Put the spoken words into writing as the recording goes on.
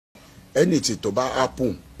anything tó bá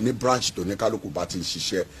happen ní branch tó ní kálukú bá ti ń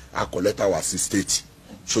ṣiṣẹ́ a kọ lẹ́tà wá sí state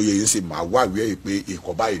ṣòye yìí sì máa wá ìwé yìí pé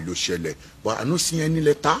ìkọ̀ báyìí ló ṣẹlẹ̀ but I no see any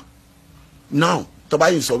letter now tó bá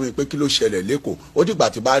yìí sọ mi pé kí ló ṣẹlẹ̀ lẹ́kọ̀ọ́ ó dìgbà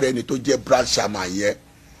tí bá rẹ ẹni tó jẹ́ branch chairman yẹn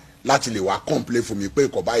láti lè wá complain fún mi pé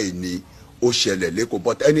ìkọ̀ báyìí ni ó ṣẹlẹ̀ lẹ́kọ̀ọ́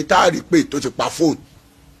but ẹni tá a rí pé tó ti pa fóònù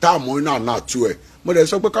tá a mú náà tú ẹ̀ mo lè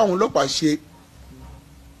sọ pé káwọn ọlọ́pàá ṣe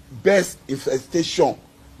best infestation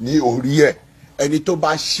ní orí ẹ̀ ẹni tó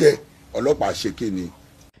bá ṣe ọlọ́pàá ṣe kí ni.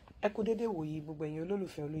 ẹ kú dédé wòyí gbogbo ẹ̀yin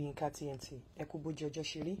olólùfẹ́ Yinka TNT ẹ kú bójú ọjọ́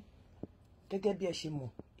ṣe rí gẹ́gẹ́ bí ẹ ṣe mọ̀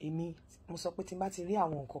èmi mo sọ pé tí n bá ti rí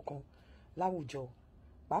àwọn nǹkan kan láwùjọ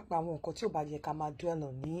pàápàá àwọn nǹkan tí ò bá yẹ ká máa dúẹ̀nà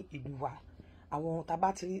ní ìlú wa àwọn tá bá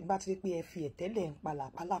ti rí pé ẹ fi ẹ̀tẹ́lẹ̀ ń pa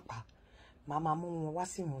làpálàpá màá máa mú wọn wá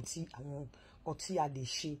sí ìrántí àwọn nǹkan tí a lè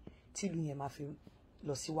ṣe tí ìlú yẹn máa fi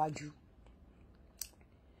lọ síwájú.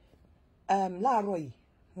 Láàárọ̀ yìí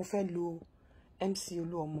mo fẹ́ lo MC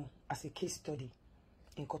Olúọmọ as a case study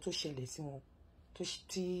nǹkan tó ṣẹlẹ̀ sí wọn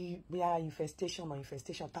tí bóyá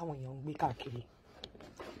infestation táwọn èèyàn ń gbé káàkiri.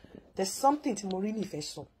 There's something tí mo rí ní ìfẹ́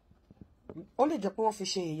sọ ó lè jẹ́ pé wọ́n fi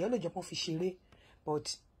ṣe èyí ó lè jẹ́ pé wọ́n fi ṣeré but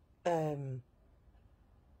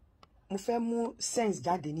mo fẹ́ mú sense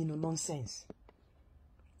jáde nínú nonsense.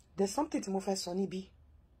 There's something tí mo fẹ́ sọ níbí.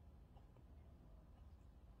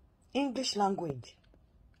 English language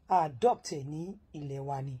adopt ẹ̀ ní ilẹ̀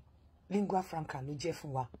wa ni lingua franca ló jẹ́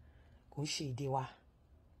fún wa kò ń ṣe èdè wa.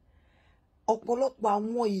 Ọ̀pọ̀lọpọ̀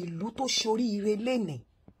àwọn ìlú tó ṣoríire lénìí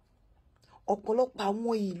ọ̀pọ̀lọpọ̀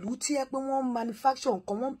àwọn ìlú tí ẹ pé wọ́n manufacture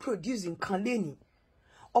nǹkan wọ́n produce nǹkan lénìí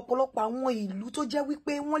ọ̀pọ̀lọpọ̀ àwọn ìlú tó jẹ́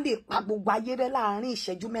wípé wọ́n lè pa gbogbo ayé rẹ́ láàrin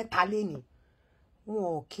ìṣẹ́jú mẹ́ta lénìí wọn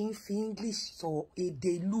ò kí ń fi English sọ èdè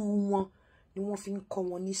ìlú wọn ni wọ́n fi ń kọ́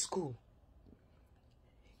wọn ní school.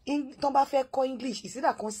 Tọ́n bá fẹ́ kọ́ English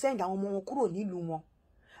ìsídà kan send àwọn ọmọ wọn kúrò nílùú wọn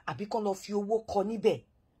àbí kán lọ fi owó kọ́ níbẹ̀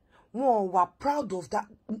wọn wà proud of that.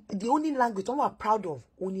 The only language wọn wà proud of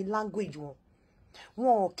only language wọn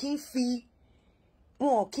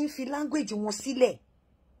wọn kì í fi language wọn sílẹ̀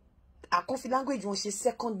àkànfi language wọn ṣe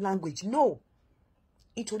second language no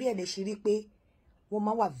nítorí ẹ̀ lè ṣe rí pé wọ́n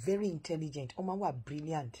máa wà very intelligent wọ́n máa wà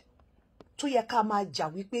brilliant tó yẹ ká máa jà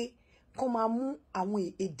wípé kán máa mú àwọn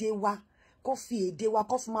èdè wa kán fi èdè wa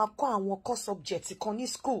kán fi máa kọ́ àwọn core subjects kan ní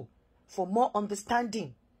school for more understanding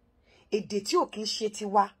èdè tí ò kí ń ṣe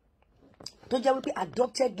tiwa tó jẹ́ wípé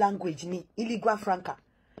adopted language ni lingua franca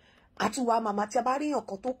àtúwà màmá tí a bá rí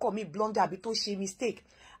ọ̀kan tó kọ̀ mí blunder àbí tó ṣe mistake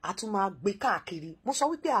àtún máa gbé káàkiri mo sọ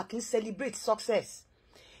wípé a kì í celebrate success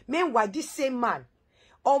meanwhile this same man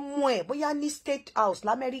ọmọ ẹ̀ bóyá ní state house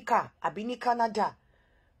lamẹ́ríkà àbí ní Canada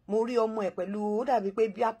mo rí ọmọ ẹ̀ pẹ̀lú ó dàbí pé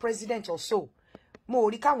bí a president or so mo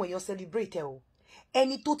rí káwọn èèyàn celebrate ẹ o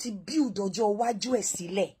ẹni tó ti build ọjọ́ iwájú ẹ̀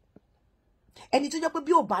sílẹ̀ ẹni tó jẹ́ pé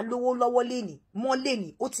bí ò bá lówó lọ́wọ́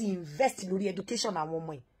lénìí ó ti invest lórí education àwọn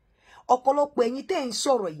ọmọ ẹ̀ ọ̀pọ̀lọpọ̀ ẹ̀yin tẹ́ ń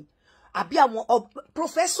sọ̀rọ̀ yìí àbí àwọn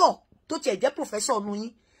professor tó tiẹ̀ jẹ́ professor nu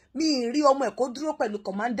yín mi ì rí ọmọ ẹ̀ kó dúró pẹ̀lú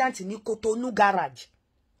commandant ní Cotonou garage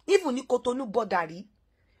even ní Cotonou border rí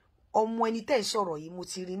ọmọ ẹni tẹ́ ń sọ̀rọ̀ yìí mo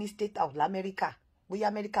ti rí ní state house lamẹ́ríkà bóyá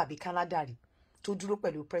Amẹ́ríkà àbí Canada rí tó dúró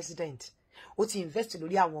pẹ̀lú president ó ti invest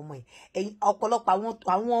lórí àwọn ọmọ ẹ̀ ẹ̀yin ọ̀pọ̀lọpọ̀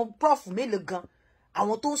àwọn prof mélòó gan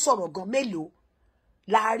àwọn tó ń sọ̀rọ̀ gan mélòó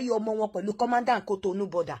la rí ọmọ wọn pẹ̀lú commandant Cotonou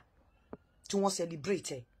border tí wọ́n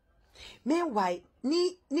celebrate ẹ̀. Meanwhile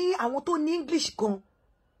ní àwọn tó ní English gan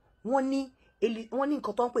wọ́n ní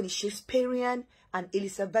nǹkan tó ń pè ní Shakespearean and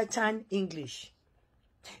Elizabethan English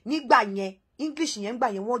nígbà yẹn English yẹn gbà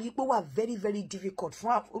yẹn wọ́n rí pé ó wà very very difficult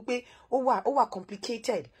fún pé ó wà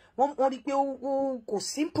complicated wọ́n rí pé ó kò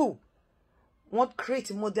simple wọ́n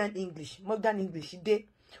create modern English dé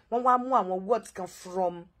wọ́n wá mú àwọn words kan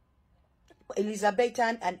from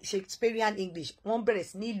Elizabethan and Shakespearean English wọ́n bẹ̀rẹ̀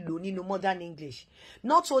sí ní lò nínú modern English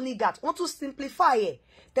not only that wọ́n tún simplify ẹ̀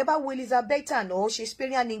tẹ́ bá wo Elizabethan or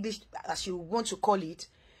Shakespearean English as you want to call it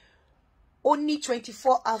ó ní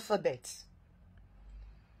 24 alphabets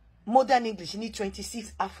modern English ní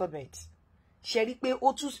 26 alphabets ṣe rí pé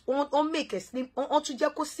ó make it slim wọ́n tún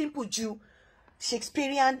jẹ́ kó simple ju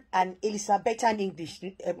Shakespearean and Elizabethan English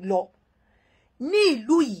lọ ní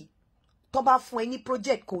ìlú yìí tó bá fún ẹ ní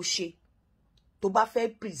project kó ṣe tó bá fẹ́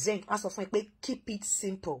present wọ́n sọ fún ẹ pé keep it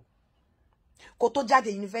simple kó tó jáde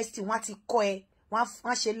university wọ́n ti kọ́ ẹ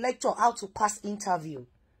wọ́n ṣe lecture how to pass interview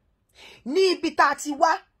ní ibi tá a ti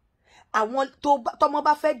wá àwọn tọ́mọ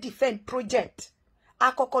bá fẹ́ defend project a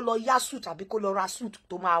kọ́kọ́ lọ yá suit àbí kó lọ ra suit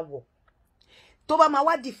tó máa wọ̀ tó bá máa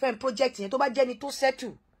wá defend project yẹn tó bá jẹ́ni tó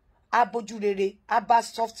settle a bójú rere a bá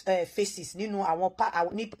soft faces nínú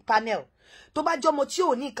àwọn ní panel tó bá jọmọ tí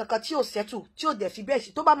ò ní kankan tí ò settle tí ò dẹ̀ fi bẹ́ẹ̀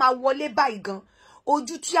ṣe tó bá máa wọlé báyìí gan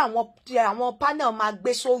ojú tí àwọn panel máa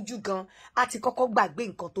gbé sójú gan á ti kọ́kọ́ gbàgbé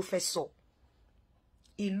nǹkan tó fẹ́ sọ.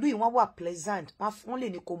 Ìlú yìí wọ́n wà pleasant, wọ́n lè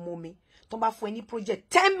ní kó mú mi tó bá fún ẹ ní project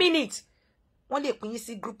 10 minutes wọ́n lè pín yín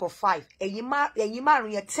sí group of 5 ẹ̀yin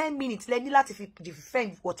márùn yẹn 10 minutes lẹ ní láti fi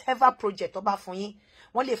defend whatever project tó bá fún yín.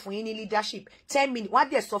 Wọ́n lè fún yín ní leadership 10 minutes wọ́n á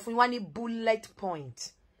dẹ̀ sọ fún yín wọ́n ní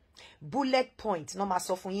bullet point no máa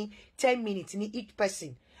sọ fún yín 10 minutes ní each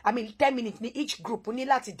person, I mean 10 minutes ní each group ní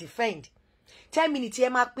láti defend. 10 minutes ẹ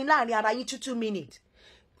máa pín láàrin ara yín 2 minutes,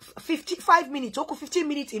 5 minutes ó kù 15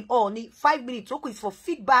 minutes in all ní 5 minutes ó kù is for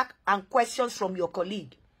feedback and questions from your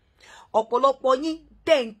colleague. Ọ̀pọ̀lọpọ̀ yín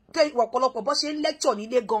ọ̀pọ̀lọpọ̀ bó ṣe ń lecture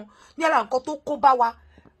nílé gan ní ara nǹkan tó kó bá wa,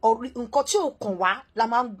 nǹkan tí ò kàn wá la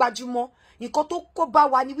máa ń gbájúmọ́. Nǹkan tó kó bá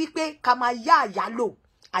wa ni wípé ká máa yá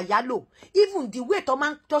àyálò. Even the way tó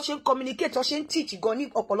ṣe ń communicate, tó ṣe ń teach gan ní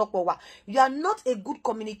ọ̀pọ̀lọpọ̀ wa. You are not a good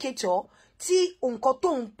communicator. Tí nǹkan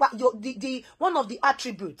tó ń pa one of the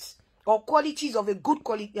attributes or qualities of a good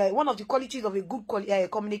one of the qualities of a good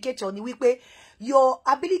communicator ni wípé your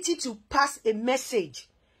ability to pass a message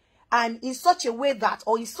and in such a way that,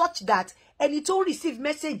 or in such that ẹni tó receive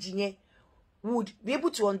message yẹn would be able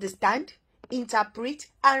to understand, interpret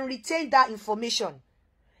and retain that information.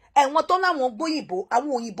 Ẹ̀wọ̀n tó láwọn gbóyìnbó,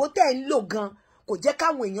 àwọn òyìnbó tẹ́ ń lò gan kò jẹ́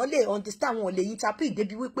káwọn èèyàn lè understand, wọn lè interpret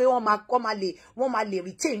débi wípé wọ́n máa lè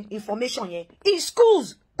retain information yẹn in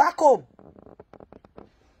schools back home.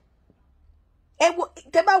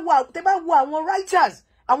 Tẹ́ bá wo àwọn writers,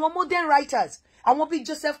 àwọn modern writers, àwọn bíi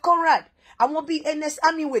Joseph Conrad, àwọn bíi Ernest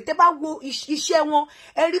Hemingway, tẹ́ bá wo iṣẹ́ wọn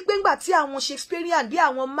ẹ rí pé ńgbà tí àwọn Shakespearean bí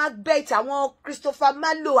àwọn Macbeth, àwọn Christopher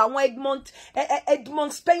Marlowe, àwọn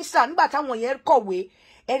Edmund Spenser nígbà táwọn yẹn kọ̀wé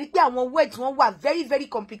ẹ rí pé àwọn words wọn wà very very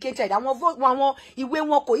complicated, àwọn ìwé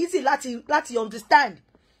wọn kò easy láti understand.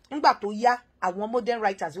 Nígbà tó yá àwọn modern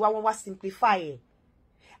writers wọ́n wá simplify ẹ̀.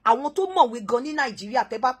 Àwọn tó mọ̀wé gan ní Nàìjíríà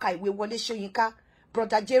tẹ́ bá ka ìwé Wọlé Ṣóyínká,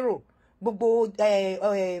 Brother Jero, gbogbo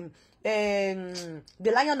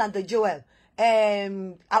The Lion and the Jewel,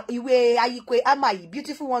 ìwé Ayikwe Amayi,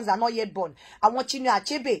 Beautiful Ones Are Not Yet Born, àwọn Chinua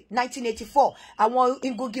Achebe 1984, àwọn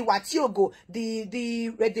Ngugi wa Thiong'o,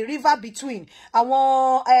 the River Between,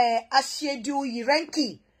 àwọn Asiedu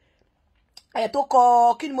Irenki tó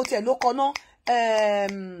kọ kí ni mo tẹ̀ ló kọ náà,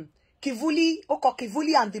 Kivuli, ó kọ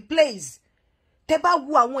Kivuli and the Plays. Tẹ́ bá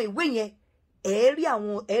wo àwọn ìwé yẹn ẹ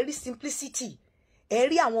rí simplicity, ẹ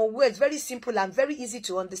rí àwọn words very simple and very easy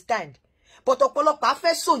to understand. But ọ̀pọ̀lọpọ̀ á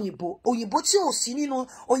fẹ́ sọ òyìnbó tí ò sí nínú,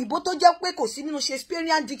 òyìnbó tó jẹ́ pé kò sí nínú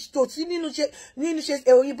Shakespearean dictionary, sí nínú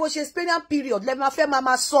òyìnbó Shakespearean period lẹ́ máa fẹ́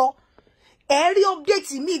máa sọ. Ẹ rí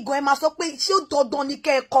update mi gan ẹ máa sọ pé ṣé ó dandan ni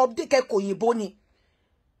kẹ́ kọ update kẹ́ kọ òyìnbó ni.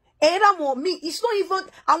 Ẹ rá wọn mi, it's not even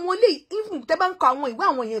àwọn ilé, even tẹ́ bá ń kọ àwọn ìwé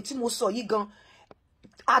àwọn èèyàn tí mo sọ yìí gan,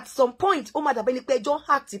 at some point ó máa dàbẹ́ ni pé ẹjọ́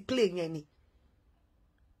act play yẹn ni.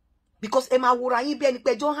 Because ẹ máa wòra yín bí ẹni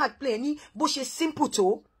pé ẹjọ́ act play ní bó ṣe simple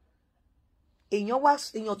tó.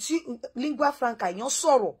 Èèyàn tí lingua franca èèyàn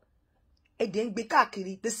sọ̀rọ̀ ẹ̀dẹ̀ ń gbé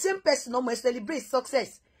káàkiri, the same person ọmọ ẹ celebrate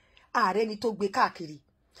success, ààrẹ ni tó gbé káàkiri.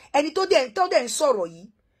 Ẹni tó dẹ̀ ń sọ̀rọ̀ yìí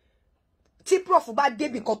tí prof bá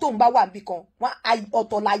débì kan tó ń bá wà níbì kan wọ́n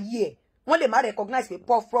ọ̀tọ̀ láyé ẹ̀ wọ́n lè má recognize pé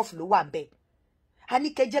prof ló wà ńbẹ̀. A ní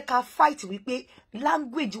kẹ́ jẹ́ ká fight wípé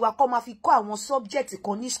language wa kọ́ máa fi kọ́ àwọn subject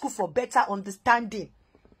kan ní school for better understanding,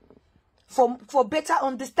 for better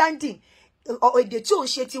understanding. Èdè tí ò ń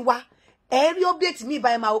ṣe ti wa ẹ̀rí update mi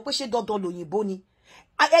ìbáyẹ̀ máa wò pé ṣé dandan lòyìnbó ni.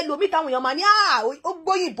 Ẹlòmíì táwọn èèyàn máa ní ó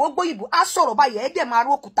gbóyìnbó á sọ̀rọ̀ báyìí ẹ̀ẹ́dẹ̀ máa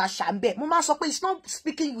ró òkúta ṣàǹbẹ̀. Mo máa sọ pé it's not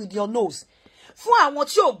speaking with your nose. Fún àwọn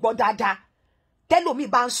tí ò gbọ́ dáadáa tẹ́lòmíì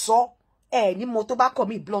bá ń sọ ní mo tó bá kọ̀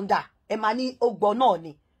mí blunder ẹ máa ní ó gbọ́ náà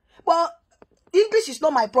ni. But English is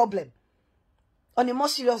not my problem on a more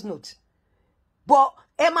serious note. But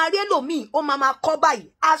ẹ máa rí ẹlòmíì ó máa kọ́ báyìí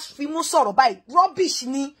á fi mú sọ̀rọ̀ báyìí rubbish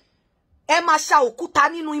ni. Ẹ máa ṣa òkúta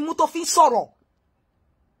nínú imú tó fi ń sọ̀rọ̀.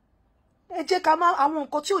 Ẹ jẹ́ ká máa àwọn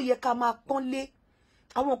nǹkan tí ò yẹ ká máa pọ́nlé,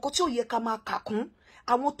 àwọn nǹkan tí ò yẹ ká máa kàkún.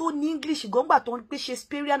 Àwọn tó ní English gbọ́ngbà tó ń pé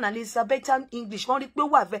Shakespearean and Elizabethan English wọ́n rí pé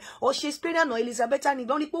wà fẹ́, or Shakespearean or Elizabethan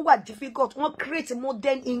English wọ́n rí pé wà difficult, wọ́n create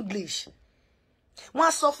modern English. Wọ́n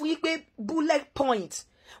á sọ fún yín pé bullet point,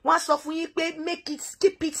 wọ́n á sọ fún yín pé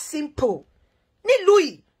keep it simple. Nílùú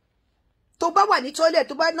yìí tó bá wà ní toilet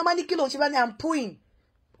tó bá normally kí ló ń ṣe bá ní I'm pooing.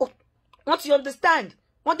 Wọ́n ti understand,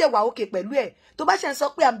 wọ́n dẹ̀ wà okay pẹ̀lú ẹ̀. Tó bá ṣe ń sọ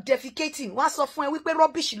pé I'm defecating, wọ́n á sọ fún ẹ wípé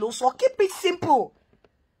rubbish ló ń sọ, keep it simple.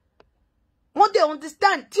 Wọ́n dẹ̀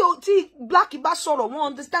understand, tí black bá sọ̀rọ̀ wọ́n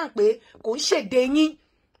understand pé kò ń ṣèdè yín,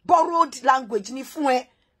 borrowed language ni fún ẹ,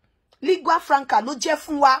 lingua franca ló jẹ́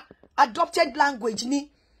fún wa, adopted language ni.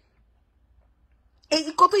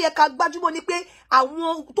 Èyí kan tó yẹ ká gbájúmọ́ ni pé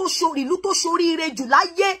àwọn tó ìlú tó ṣoríire jù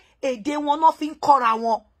láyé èdè wọn náà fi ń kọ́ra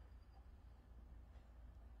wọn.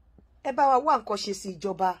 Ẹ bá wa wá nǹkan ṣe sí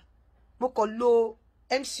ìjọba. Mo kàn lo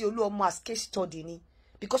MC Oluomo as case study ni,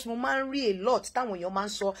 because mo máa ń rí a lot táwọn èèyàn máa ń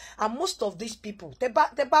sọ, and most of these people tẹ́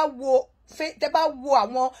bá wo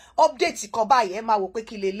àwọn updates kan báyìí ẹ máa wò pé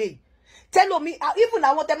kí leléyìí. Tell me, even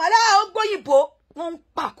àwọn tẹ́ máa lá ó gbóyìnbó wọ́n ń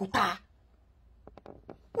pàkúta.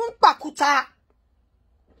 Wọ́n ń pàkúta.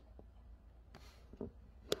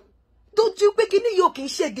 Tójú pé kíní yóò kì í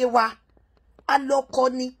ṣèdè wa. A lọ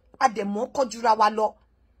kọ́ ni, a dẹ̀ mọ́ kọ́ jura wa lọ.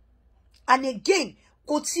 And again,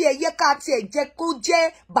 kò tiẹ̀ yẹ ká tiẹ̀ jẹ́ kó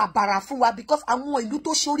jẹ́ bàbàrà fún wa, because àwọn ìlú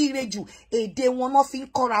tó ṣoríire jù èdè wọn náà fi ń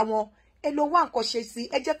kọ́ra wọn. Ẹ lọ wá nǹkan ṣe sí,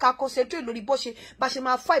 ẹ jẹ́ ká concentrate lórí bá ṣe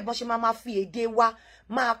máa fight, bá ṣe máa fi èdè wa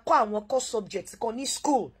máa kọ́ àwọn core subjects kan ní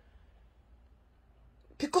school.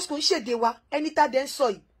 Because kò ń ṣèdè wa, ẹni tá dẹ̀ ń sọ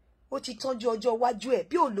yìí, ó ti tọ́jú ọjọ́ iwájú ẹ̀,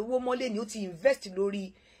 bí olówó mọ́lé ni ó ti invest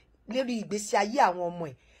lórí ìgbésí ayé àwọn ọmọ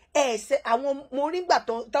ẹ̀. Ẹ̀ẹ́sẹ̀ àwọn mo rí gbà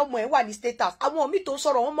tọ́mọ ẹ̀ wà ní state house, àwọn míì tó ń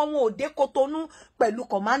sọ̀rọ̀ wọn mọ́ wọn ò dé Kotonu pẹ̀lú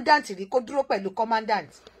commandant rí kó dúró pẹ̀lú commandant.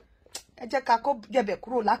 Ẹ jẹ́ ká kó jẹ̀bẹ̀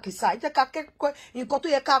kúrò lákìsà, ẹ jẹ́ ká kẹ́kọ̀ọ́ nǹkan tó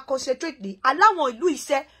yẹ ká concentrate ní. Aláwọn ìlú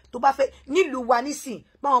iṣẹ́ tó bá fẹ́ nílùú wa nísìn,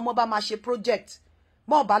 báwọn ọmọ bá máa ṣe project,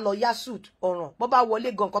 bọ́n bá lọ yá suit ọ̀ràn, bọ́n bá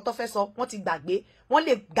wọlé gan nǹkan tó fẹ́ sọ, wọ́n ti gbàgbé, wọ́n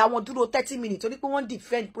lè dá wọn dúró 30 minutes torí pé wọ́n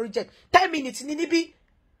defend project. 10 minutes ní níbí,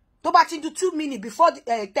 tó bá ti do 2 minutes before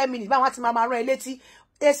 10 minutes, báwọn ti máa rán ẹ létí.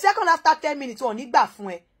 A second after 10 minutes, wọ́n ní gbà fún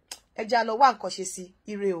ẹ. Ẹ jẹ́ á lọ wá nǹkan ṣe sí.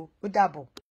 Ire o, ó dàbọ̀.